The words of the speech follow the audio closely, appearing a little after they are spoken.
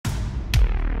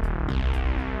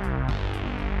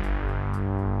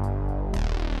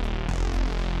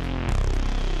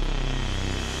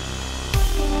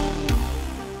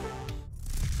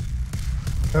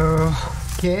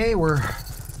Okay, we're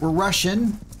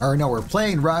rushing. Or no, we're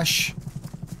playing Rush.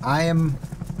 I am...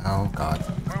 Oh, God.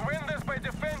 We win this by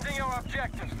defending our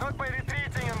objectives, not by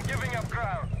retreating and giving up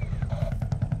ground.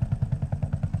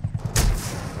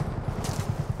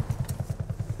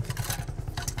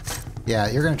 Yeah,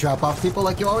 you're gonna drop off people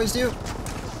like you always do?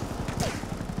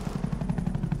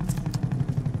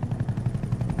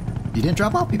 You didn't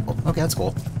drop off people. Okay, that's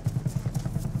cool.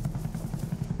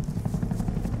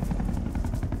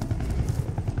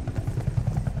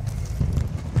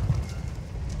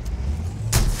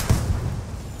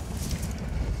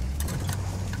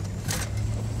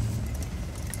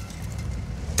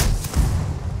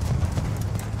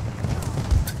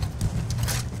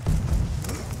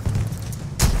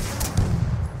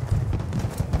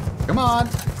 Come on.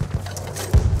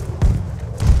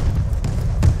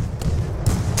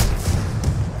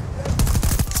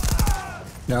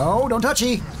 No, don't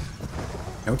touchy.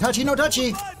 No touchy, no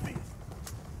touchy.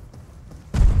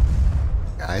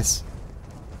 Guys,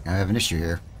 I have an issue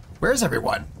here. Where's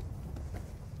everyone?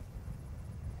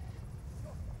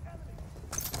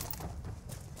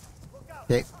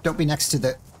 Okay, don't be next to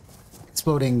the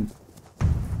exploding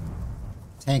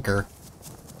tanker.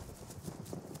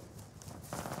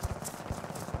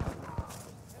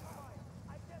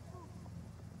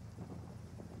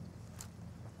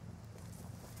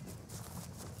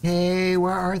 Hey,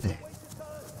 where are they?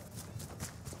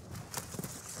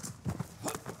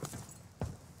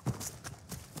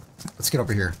 Let's get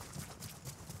over here.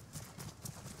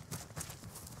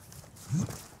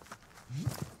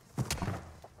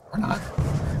 Or not.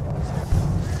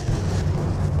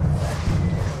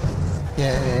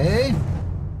 Okay.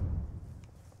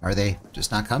 Are they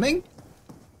just not coming?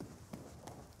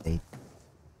 They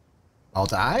all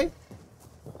die?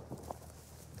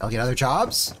 They'll get other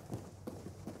jobs?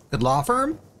 Good law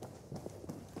firm?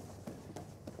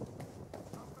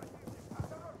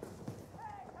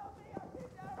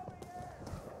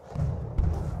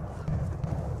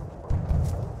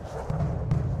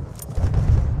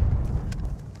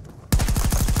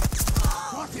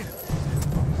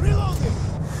 Reloading!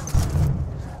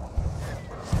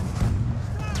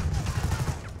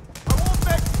 I won't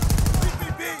back! Leave me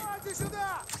be!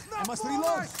 I must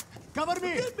reload! Cover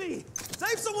me! Get me!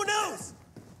 Save someone else!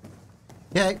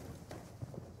 Okay.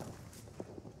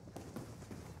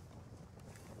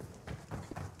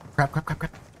 Crap, crap, crap,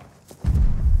 crap.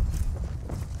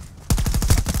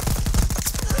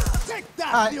 Take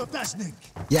that, you Dashnik!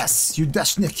 Yes, you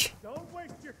Dashnik. Don't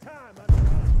waste your time.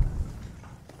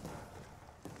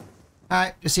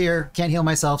 Alright, just here. Can't heal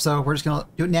myself, so we're just gonna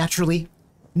do it naturally.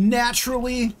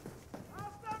 Naturally!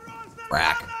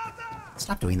 Rack.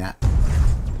 Stop doing that.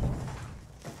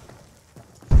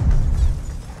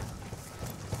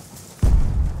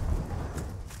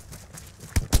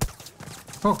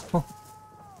 Oh, oh.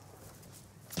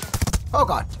 Oh,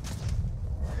 God.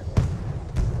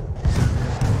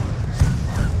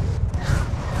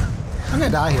 I'm gonna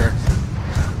die here.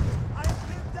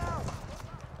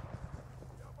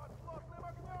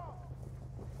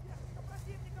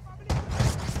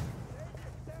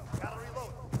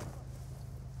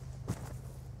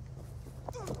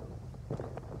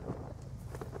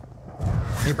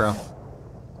 Hey, bro.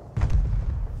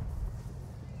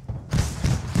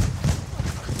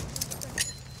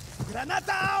 Granata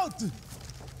out!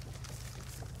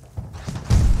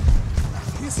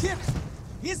 He's hit!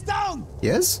 He's down! He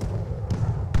is?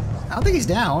 I don't think he's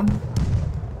down.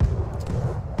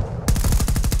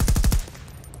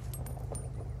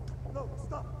 No,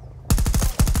 stop!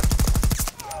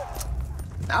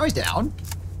 Now he's down.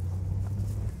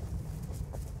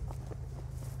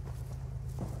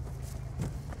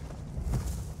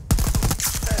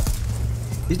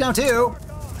 He's down too.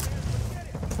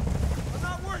 I'm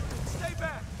not worth it. Stay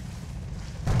back.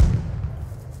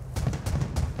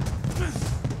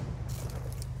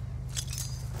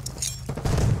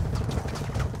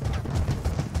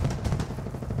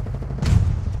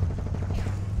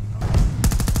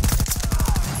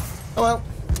 Oh well.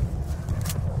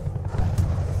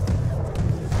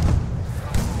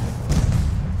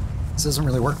 This doesn't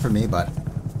really work for me, but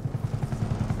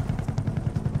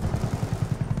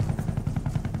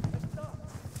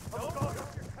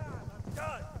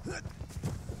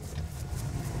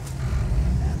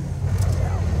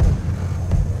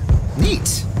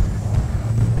neat.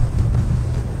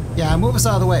 Yeah, move us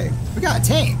out of the way. We got a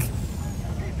tank.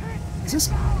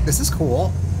 This is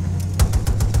cool.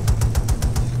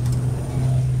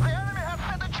 The enemy have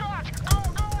had the charge.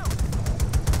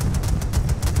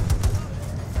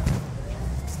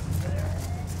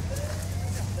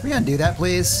 you undo that,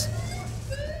 please?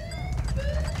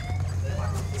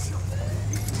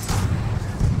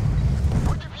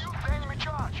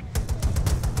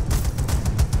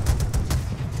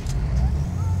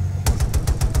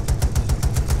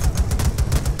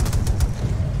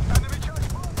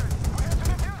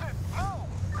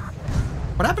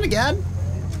 What happened again?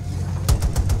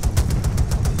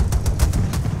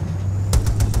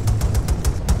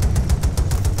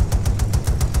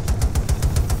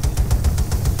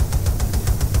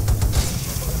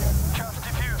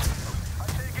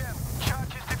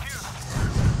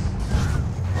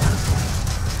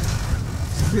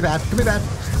 Could be bad. Could be bad.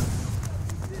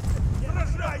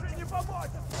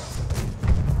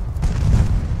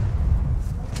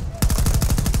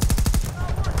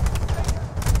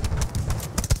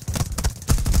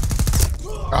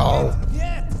 Oh.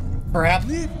 Crap.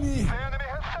 Leave me. The enemy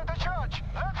has set a charge.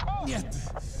 Let's move. Нет.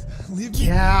 Leave me.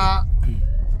 Yeah.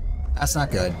 That's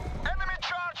not good. Enemy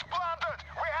charge planted.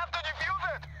 We have to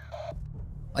defuse it.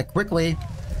 Like, quickly.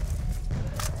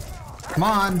 Come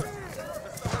on.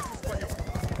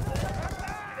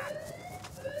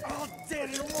 I'll tell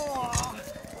you more.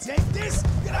 Take this.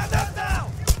 Granada now.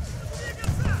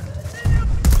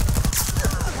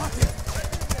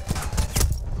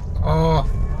 Oh.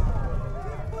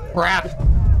 Crap.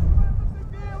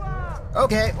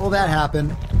 Okay, well that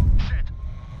happened. Shit.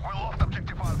 We lost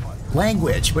objective Alpha.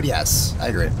 Language, but yes, I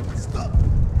agree. Stop.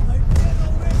 I'm dead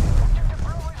already. Objective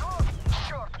Bravo is lost.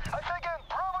 Short. I say again,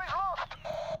 Bravo is lost.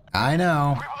 I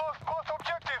know. We've lost both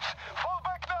objectives. Fall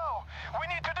back now. We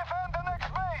need to defend the next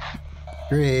base.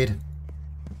 Agreed.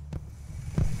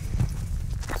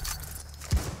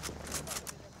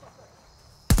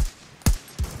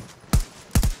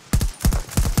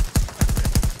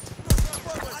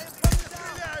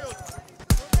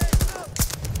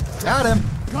 Got him.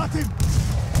 Got him.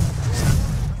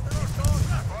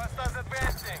 Hostiles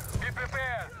advancing. Be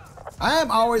prepared. I am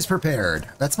always prepared.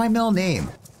 That's my middle name.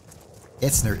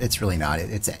 It's really not.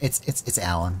 It's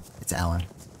Alan. It's Alan.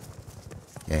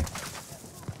 Okay.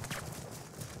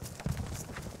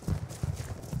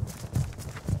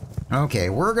 Okay,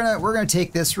 we're gonna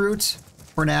take this route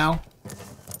for now.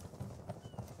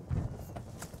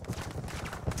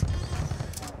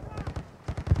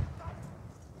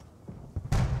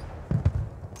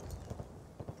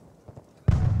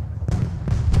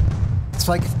 It's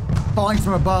like falling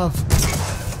from above.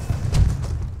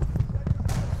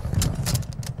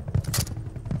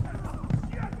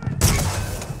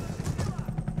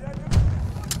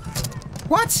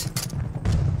 What?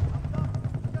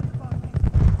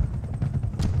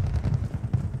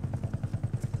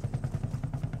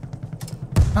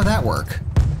 How'd that work?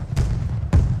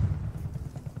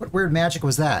 What weird magic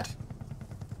was that?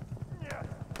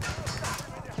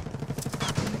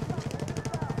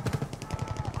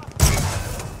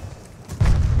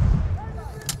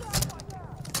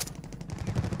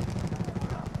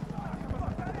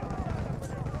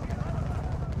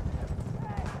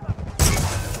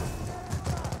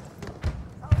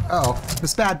 Uh oh,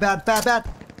 it's bad, bad, bad, bad.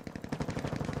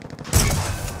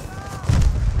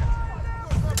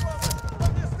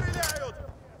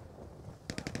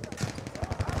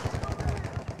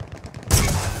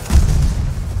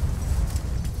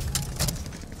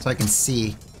 So I can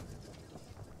see.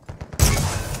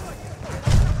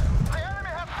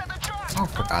 Oh,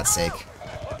 for God's sake.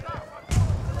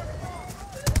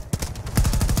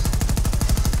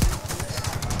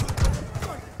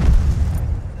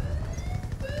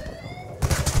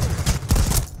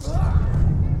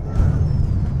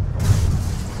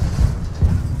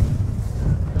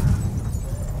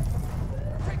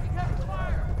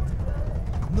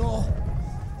 No.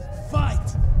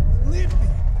 Fight. Leave me.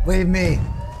 Leave me.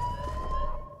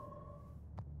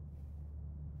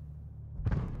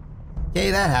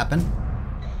 Okay, that happened.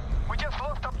 We just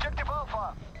lost objective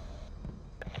Alpha.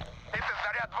 This is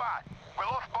Zaryad 2. We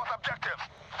lost both objectives.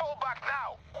 Fall back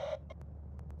now.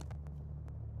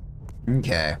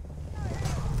 Okay.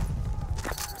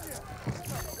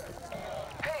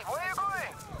 Hey, where are you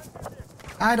going?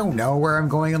 I don't know where I'm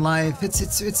going in life. That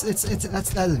is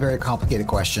a very complicated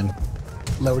question.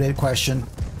 Loaded question.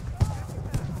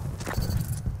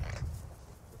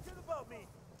 Forget about me.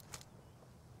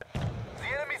 The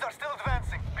enemies are still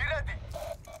advancing. Be ready.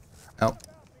 Oh.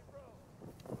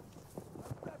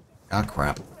 Oh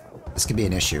crap. This could be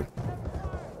an issue.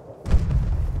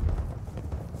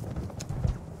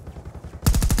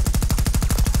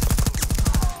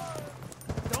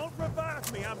 Don't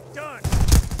revive me. I'm done.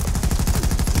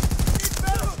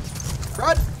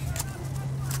 Run!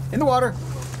 In the water.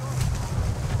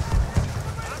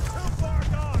 I'm too far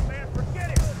gone, man.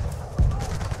 Forget it.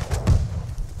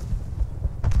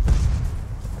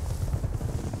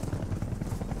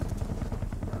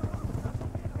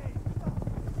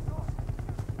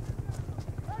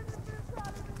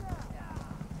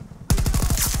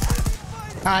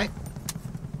 Hi.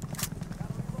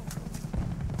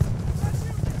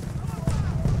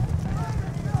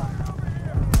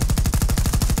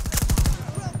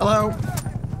 Hello.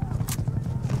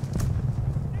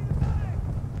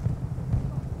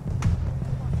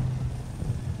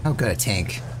 How good a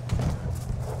tank.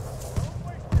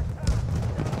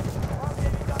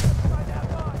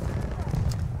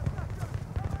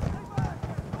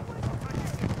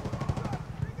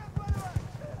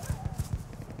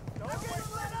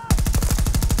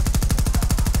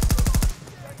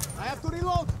 I have to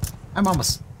reload. I'm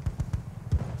almost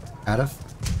out of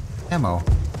ammo.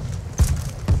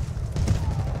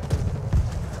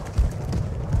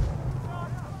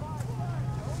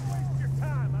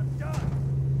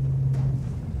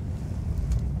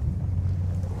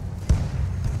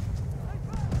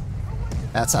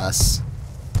 That's us.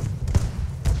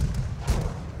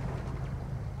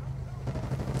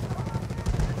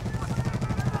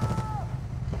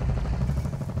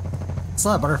 It's a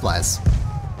lot of butterflies.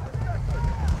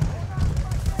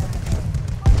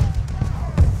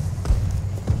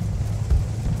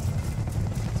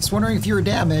 Just wondering if you were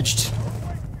damaged.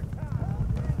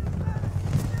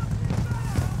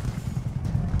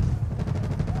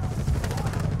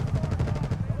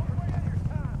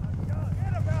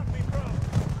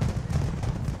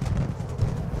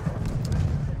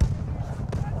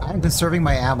 I'm conserving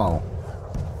my ammo.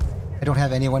 I don't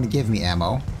have anyone to give me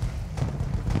ammo.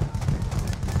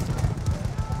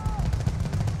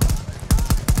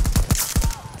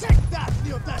 Take that,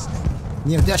 Neodashnik.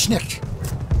 Neodashnik.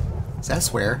 Is that a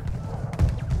swear?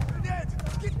 Dead.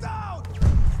 Get down.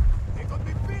 They got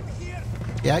me pinned here.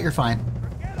 Yeah, you're fine.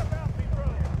 Forget about me,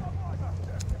 bro.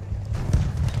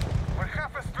 We're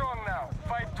half as strong now.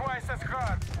 Fight twice as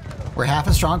hard. We're half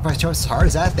as strong, twice as hard.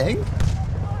 Is that a thing?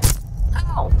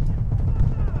 Ow.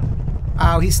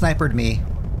 Oh, he sniped me.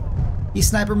 He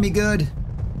sniped me good.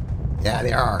 Yeah,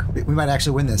 they are. We might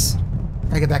actually win this. I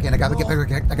gotta get back in. I gotta get back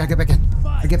in. I gotta get back in.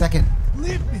 I gotta get back in.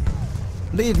 Leave me.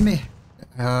 Leave me.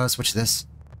 Switch this.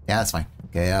 Yeah, that's fine.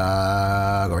 Okay,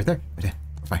 go right there. Right there.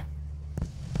 Fine.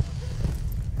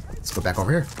 Let's go back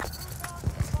over here.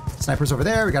 Sniper's over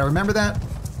there. We gotta remember that.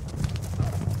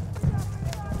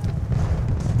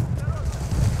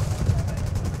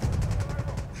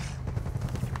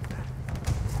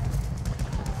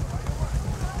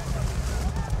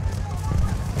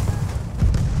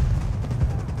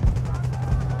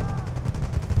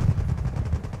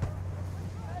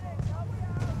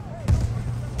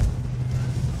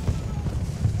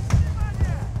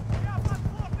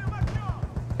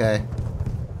 Okay.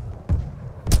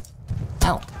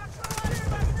 Ow.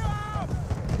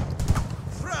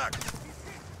 Frag.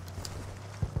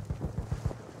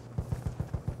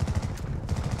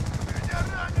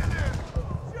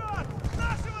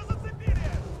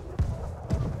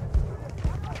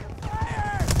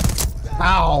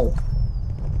 Ow.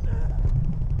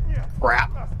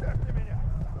 Crap.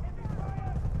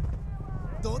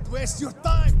 Don't waste your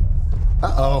time.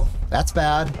 Uh-oh. That's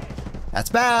bad.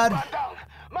 That's bad. Man down!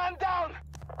 Man down!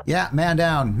 Yeah, man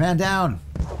down. Man down.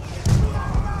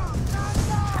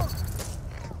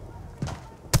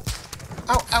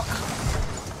 Ow, ow.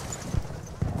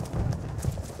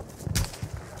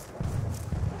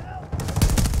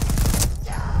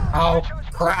 Oh,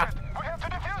 crap. We have to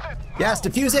defuse it! Yes,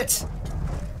 defuse it.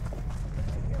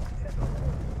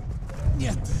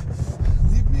 Нет.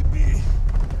 Leave me be.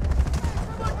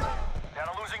 They're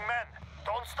losing men.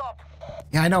 Don't stop.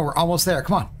 Yeah, I know. We're almost there.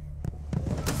 Come on.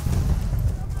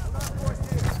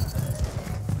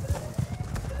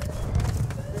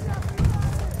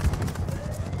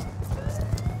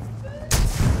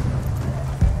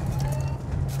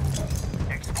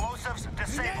 Explosives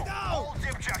disabled. Hold the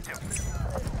objective.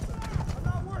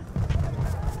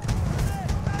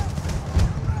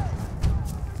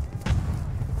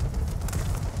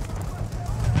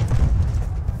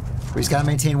 We just gotta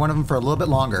maintain one of them for a little bit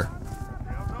longer.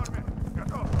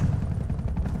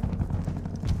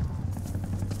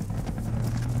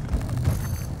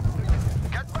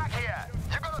 Get back here!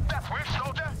 You got a death wish,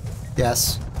 soldier?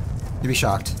 Yes. You'd be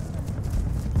shocked.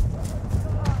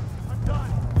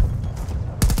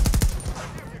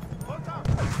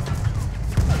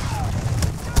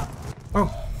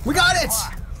 Oh, we got it!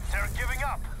 They're giving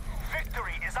up.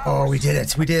 Victory is ours. Oh, we did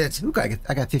it. We did it. Ooh,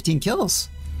 I got 15 kills.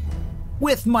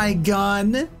 With my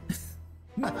gun.